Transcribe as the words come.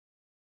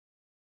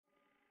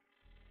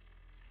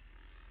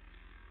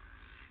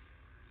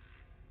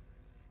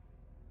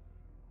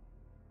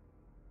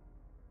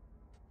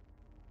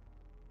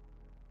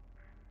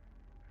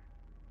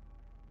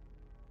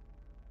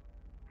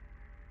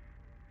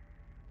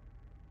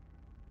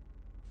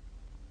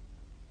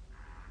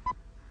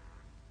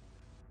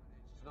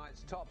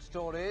Tonight's top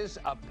stories.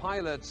 A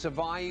pilot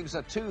survives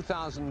a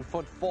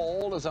 2,000-foot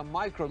fall as a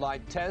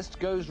microlight test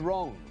goes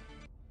wrong.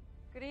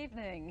 Good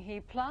evening. He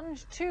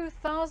plunged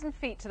 2,000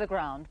 feet to the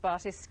ground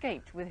but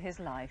escaped with his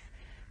life.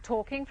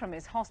 Talking from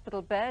his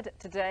hospital bed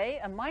today,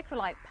 a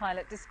microlight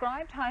pilot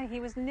described how he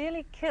was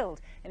nearly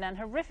killed in an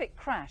horrific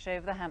crash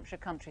over the Hampshire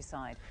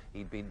countryside.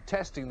 He'd been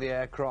testing the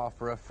aircraft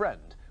for a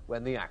friend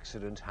when the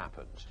accident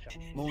happened.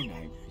 My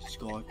name is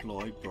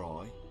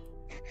Skyflybri,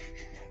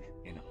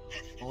 and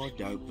I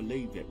don't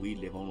believe that we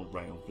live on a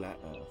round flat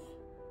earth.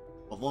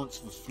 I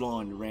once was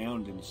flying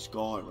around in the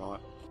sky, right,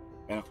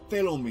 and I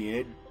fell on my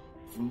head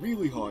from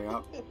really high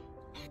up,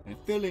 and I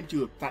fell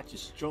into a patch of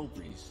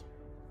strawberries.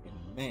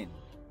 And man,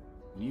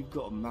 when you've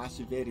got a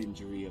massive head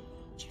injury, a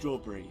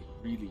strawberry is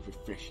really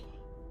refreshing.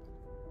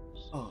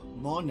 Oh,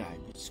 my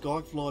name is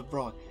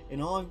Skyflybri,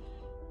 and I'm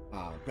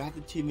a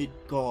rather timid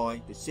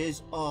guy that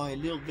says I a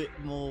little bit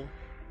more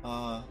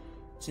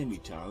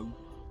semitone.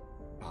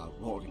 I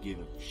want to give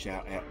a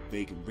shout out to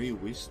Vegan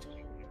Realist,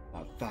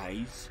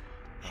 Phase,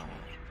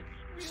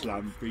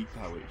 Slam-Free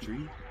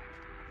Poetry,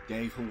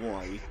 Dave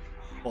Hawaii,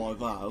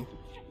 5-0.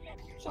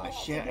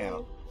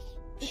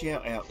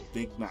 Shout out to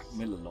Big Mac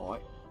Miller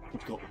Lite,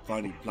 who's got a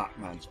funny black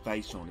man's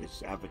face on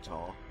his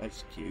avatar,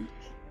 that's cute.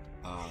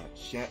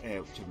 Shout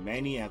out to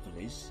Manny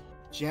Avalis.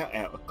 Shout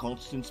out to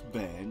Constance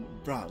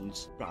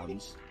Brands.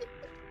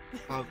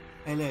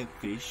 Hello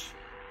Fish.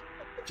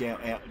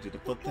 Shout out to the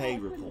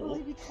Forpay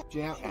report.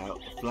 Shout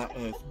out to Flat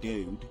Earth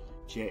Dude.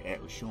 Shout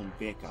out to Sean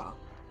Becker.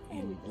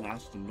 And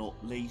last and not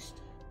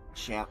least,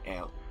 shout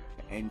out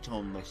to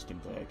Anton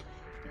Westenberg.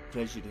 A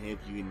pleasure to have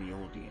you in the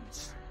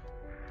audience.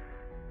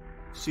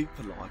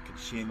 Super like and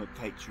share my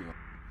Patreon.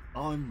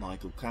 I'm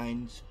Michael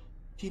Caine's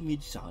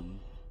timid son,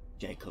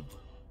 Jacob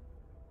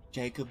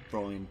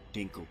Brian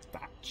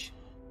Dinkelback.